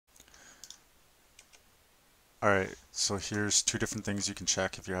Alright, so here's two different things you can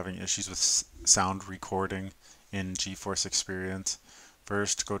check if you're having issues with sound recording in Geforce Experience.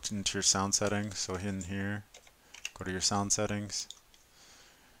 First, go into your sound settings. So in here, go to your sound settings,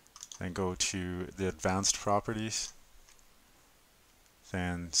 then go to the advanced properties.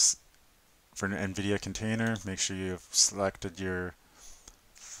 Then for an NVIDIA container, make sure you have selected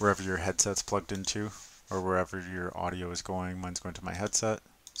wherever your headset's plugged into or wherever your audio is going. Mine's going to my headset,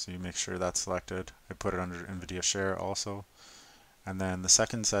 so you make sure that's selected. I put it under NVIDIA Share also. And then the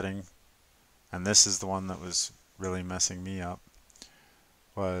second setting, and this is the one that was really messing me up,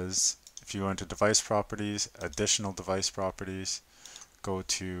 was if you go into device properties, additional device properties, go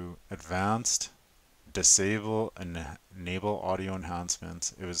to advanced, disable and enable audio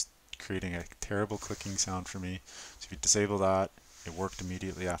enhancements. It was creating a terrible clicking sound for me. So if you disable that, it worked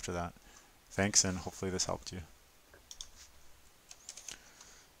immediately after that. Thanks, and hopefully this helped you.